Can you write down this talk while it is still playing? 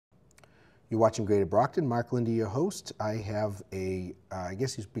You're watching Greater Brockton. Mark Lindy, your host. I have I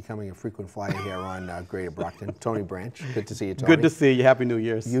guess he's becoming a frequent flyer here on Greater Brockton. Tony Branch. Good to see you, Tony. Good to see you. Happy New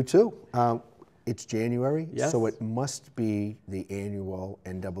Year's. You too. It's January, yes. So it must be the annual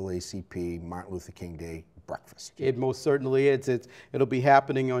NAACP Martin Luther King Day breakfast. It most certainly is. It'll be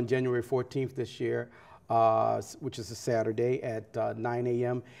happening on January 14th this year, which is a Saturday at 9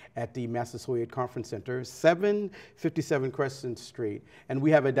 a.m. at the Massasoit Conference Center, 757 Crescent Street. And we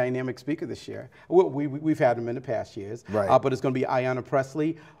have a dynamic speaker this year. We've had him in the past years, right. But it's going to be Ayanna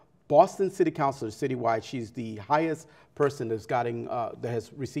Presley, Boston City Councilor citywide. She's the highest person that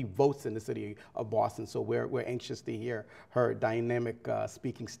has received votes in the city of Boston. So we're anxious to hear her dynamic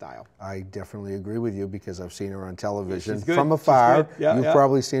speaking style. I definitely agree with you because I've seen her on television She's good. from afar. Yeah, You've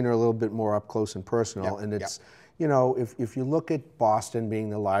probably seen her a little bit more up close and personal. Yeah, and it's, you know, if you look at Boston being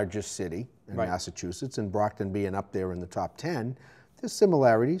the largest city in right. Massachusetts and Brockton being up there in the top 10, there's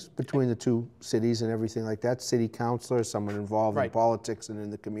similarities between the two cities and everything like that. City councilor, someone involved right. in politics and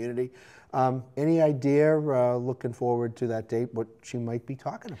in the community. Any idea, looking forward to that date, what she might be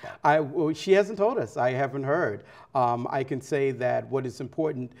talking about? Well, she hasn't told us. I haven't heard. I can say that what is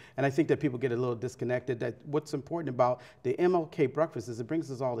important, and I think that people get a little disconnected, that what's important about the MLK breakfast is it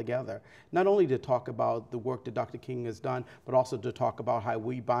brings us all together, not only to talk about the work that Dr. King has done, but also to talk about how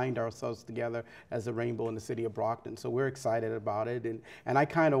we bind ourselves together as a rainbow in the city of Brockton. So we're excited about it, and I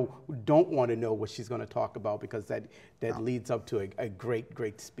kind of don't want to know what she's going to talk about because that leads up to a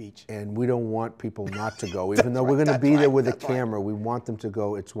great speech. And we don't want people not to go, even though we're going to be there with a camera. We want them to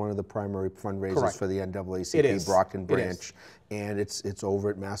go. It's one of the primary fundraisers Correct. for the NAACP Brockton branch. And it's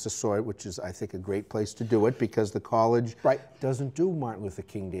over at Massasoit, which is, I think, a great place to do it because the college right. doesn't do Martin Luther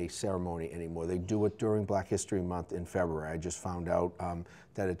King Day ceremony anymore. They do it during Black History Month in February. I just found out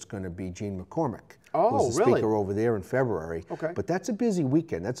that it's going to be Gene McCormick. Who's the speaker over there in February. Okay. But that's a busy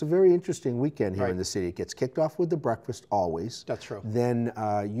weekend. That's a very interesting weekend here right. in the city. It gets kicked off with the breakfast always. That's true. Then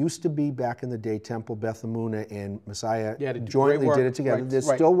used to be back in the day, Temple, Beth Amuna, and Messiah jointly did it together. Right. They're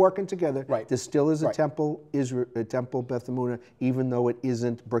right. still working together. Right. There still is a right. Temple, Temple, Beth Amuna, even though it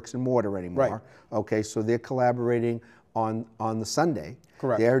isn't bricks and mortar anymore. Right. Okay, so they're collaborating on the Sunday.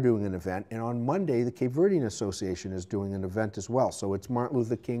 Correct. They're doing an event, and on Monday, the Cape Verdean Association is doing an event as well. So it's Martin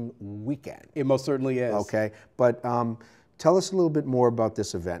Luther King weekend. It most certainly is. Okay, but tell us a little bit more about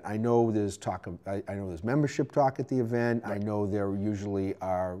this event. I know there's talk of, I know there's membership talk at the event. Right. I know there usually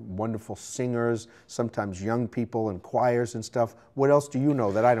are wonderful singers, sometimes young people and choirs and stuff. What else do you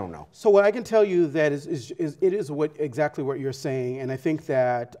know that I don't know? So what I can tell you that is it is exactly what you're saying, and I think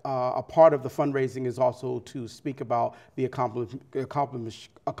that a part of the fundraising is also to speak about the accomplishments,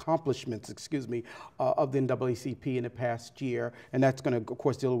 of the NAACP in the past year, and that's going to, of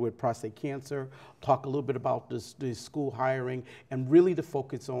course, deal with prostate cancer, talk a little bit about the school hiring, and really to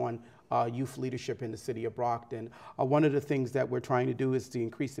focus on youth leadership in the city of Brockton. One of the things that we're trying to do is to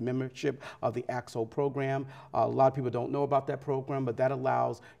increase the membership of the AXO program. A lot of people don't know about that program, but that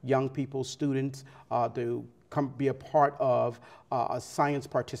allows young people, students, to be a part of a science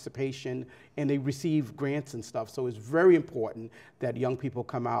participation, and they receive grants and stuff. So it's very important that young people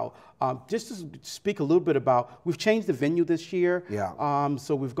come out. Just to speak a little bit about, we've changed the venue this year. Yeah.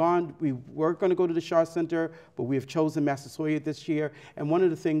 So we were going to go to the Shaw Center, but we have chosen Massasoit this year. And one of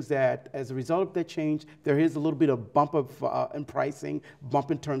the things that, as a result of that change, there is a little bit of bump in pricing,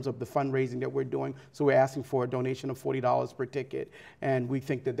 bump in terms of the fundraising that we're doing. So we're asking for a donation of $40 per ticket, and we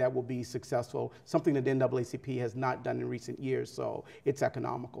think that that will be successful, something that the NAACP has not done in recent years. So it's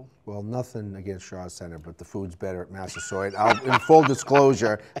economical. Well, nothing against Shaw Center, but the food's better at Massasoit. In full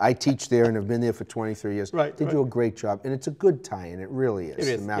disclosure, I teach there and have been there for 23 years. Right, they do a great job, and it's a good tie-in. It really is.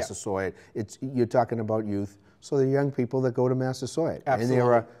 It is, the Massasoit. Yeah. You're talking about youth, so there are young people that go to Massasoit. Absolutely. And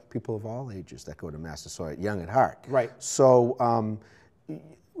there are people of all ages that go to Massasoit, young at heart. Right. So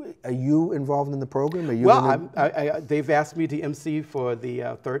are you involved in the program? Are you they've asked me to MC for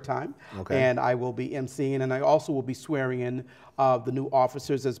the third time, and I will be MCing, and I also will be swearing in the new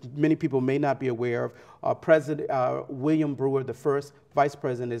officers. As many people may not be aware of, President William Brewer, the first Vice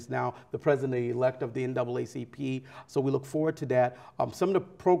President, is now the President-elect of the NAACP, so we look forward to that. Some of the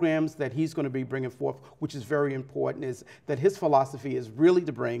programs that he's going to be bringing forth, which is very important, is that his philosophy is really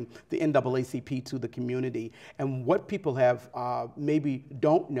to bring the NAACP to the community. And what people have maybe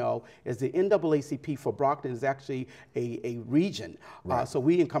don't know is the NAACP for Brockton is actually a region. Right. So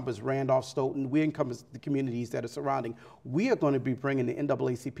we encompass Randolph, Stoughton, we encompass the communities that are surrounding. We are going to be bringing the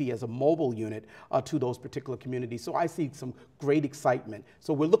NAACP as a mobile unit to those particular communities. So I see some great excitement.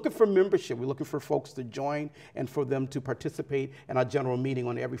 So we're looking for membership. We're looking for folks to join and for them to participate in our general meeting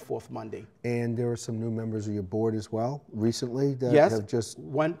on every fourth Monday. And there are some new members of your board as well recently that yes, have just...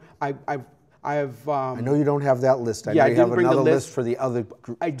 I've I have. I know you don't have that list. I Yeah, know I you didn't have bring the another list. list for the other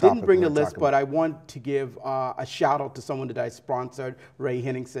I didn't bring the list, but I want to give a shout out to someone that I sponsored, Ray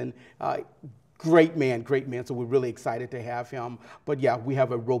Henningsen. Great man, great man. So we're really excited to have him. But yeah, we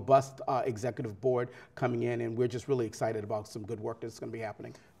have a robust executive board coming in, and we're just really excited about some good work that's going to be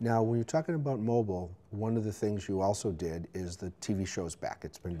happening. Now, when you're talking about mobile, one of the things you also did is the TV show's back.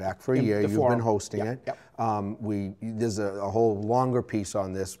 It's been back for a year. You've been hosting it. Yep. There's a whole longer piece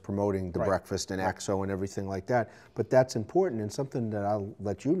on this promoting the breakfast and AXO and everything like that. But that's important, and something that I'll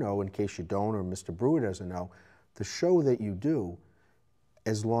let you know in case you don't or Mr. Brewer doesn't know. The show that you do,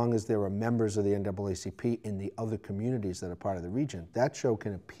 as long as there are members of the NAACP in the other communities that are part of the region, that show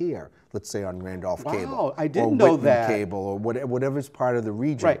can appear, let's say, on Randolph Cable. I didn't or know Whitman that. Cable, or whatever's part of the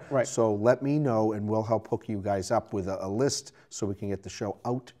region. Right. So let me know, and we'll help hook you guys up with a list so we can get the show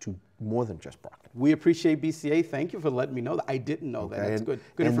out to more than just Brockton. We appreciate BCA. Thank you for letting me know that. I didn't know that. That's good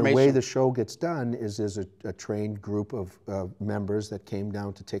information. And the way the show gets done is there's a trained group of members that came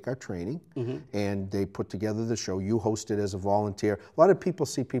down to take our training, and they put together the show. You host it as a volunteer. A lot of people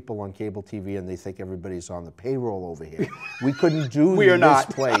see people on cable TV and they think everybody's on the payroll over here. We couldn't do this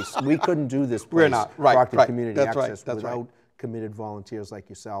place. We couldn't do this place. We're not. Brockton Community Access without committed volunteers like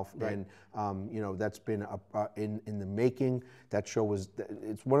yourself, and you know, that's been in the making. That show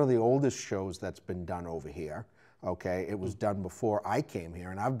it's one of the oldest shows that's been done over here. Okay, it was done before I came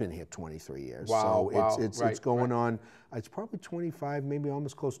here, and I've been here 23 years. Wow, so it's going on. It's probably 25, maybe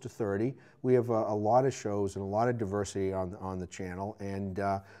almost close to 30. We have a lot of shows and a lot of diversity on the channel, and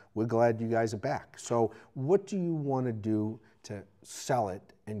we're glad you guys are back. So what do you want to do to sell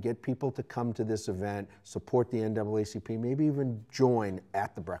it and get people to come to this event, support the NAACP, maybe even join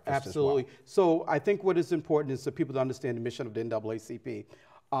at the breakfast Absolutely. as well? So I think what is important is for people to understand the mission of the NAACP.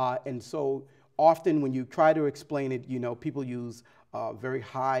 And so often when you try to explain it, you know, people use very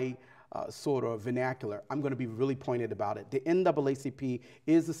high sort of vernacular. I'm going to be really pointed about it. The NAACP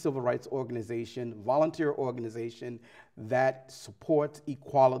is a civil rights organization, volunteer organization that supports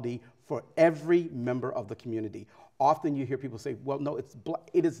equality for every member of the community. Often you hear people say, well, no,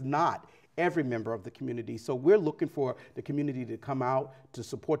 it is not every member of the community. So we're looking for the community to come out to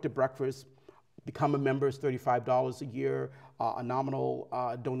support the breakfast. Become a member is $35 a year, a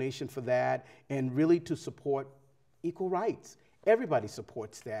nominal donation for that, and really to support equal rights. Everybody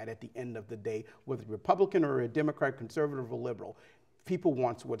supports that at the end of the day, whether Republican or a Democrat, conservative or liberal. People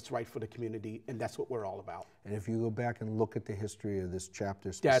want what's right for the community, and that's what we're all about. And if you go back and look at the history of this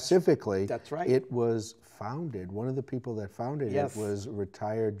chapter specifically, that's right. It was founded, one of the people that founded Yes. it was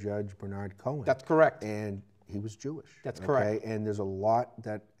retired Judge Bernard Cohen. That's correct. And he was Jewish. That's correct. And there's a lot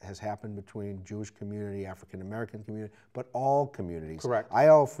that has happened between Jewish community, African American community, but all communities. Correct. I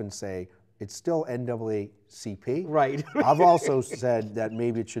often say it's still NAACP. Right. I've also said that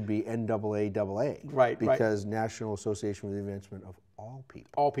maybe it should be NAAA. Right. Because National Association for the Advancement of All People.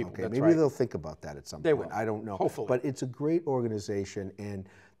 All people. Okay, that's maybe right. they'll think about that at some They point. will. I don't know. Hopefully. But it's a great organization, and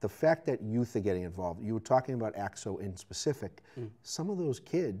the fact that youth are getting involved. You were talking about AXO in specific. Some of those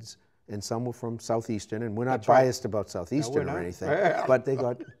kids, and some were from Southeastern, and we're not biased about Southeastern or anything, but they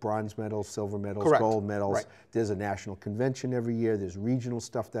got bronze medals, silver medals, gold medals. There's a national convention every year. There's regional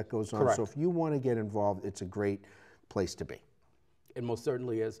stuff that goes on. So if you want to get involved, it's a great place to be. It most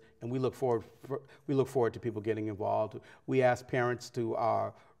certainly is, and we look forward to people getting involved. We ask parents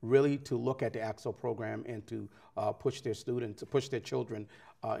to really to look at the AXO program and to push their students, push their children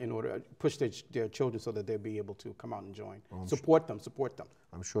push their children so that they'll be able to come out and join. Support them.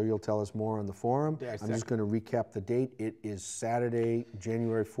 I'm sure you'll tell us more on the forum. I'm just going to recap the date. It is Saturday,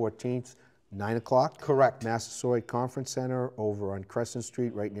 January 14th, 9 o'clock. Correct. Massasoit Conference Center over on Crescent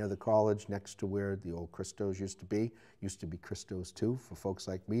Street, right near the college, next to where the old Christos used to be. Used to be Christos too, for folks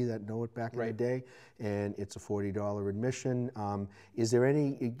like me that know it back in the day. And it's a $40 admission. Is there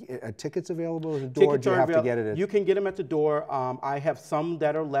any tickets available at the door? Tickets or do you have to get it at? You can get them at the door. I have some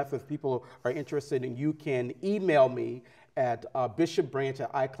that are left. If people are interested, and you can email me at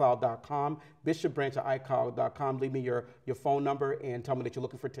bishopbranch@icloud.com, bishopbranch@icloud.com. Leave me your phone number and tell me that you're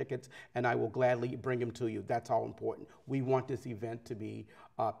looking for tickets, and I will gladly bring them to you. That's how important. We want this event to be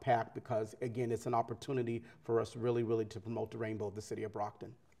packed because, again, it's an opportunity for us really to promote the rainbow of the city of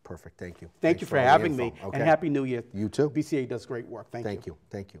Brockton. Perfect. Thank you. Thank you for having me, and Happy New Year. You too. BCA does great work. Thank you.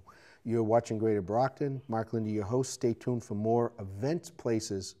 Thank you. You're watching Greater Brockton. Mark Lindy, your host. Stay tuned for more events,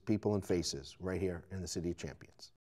 places, people, and faces right here in the City of Champions.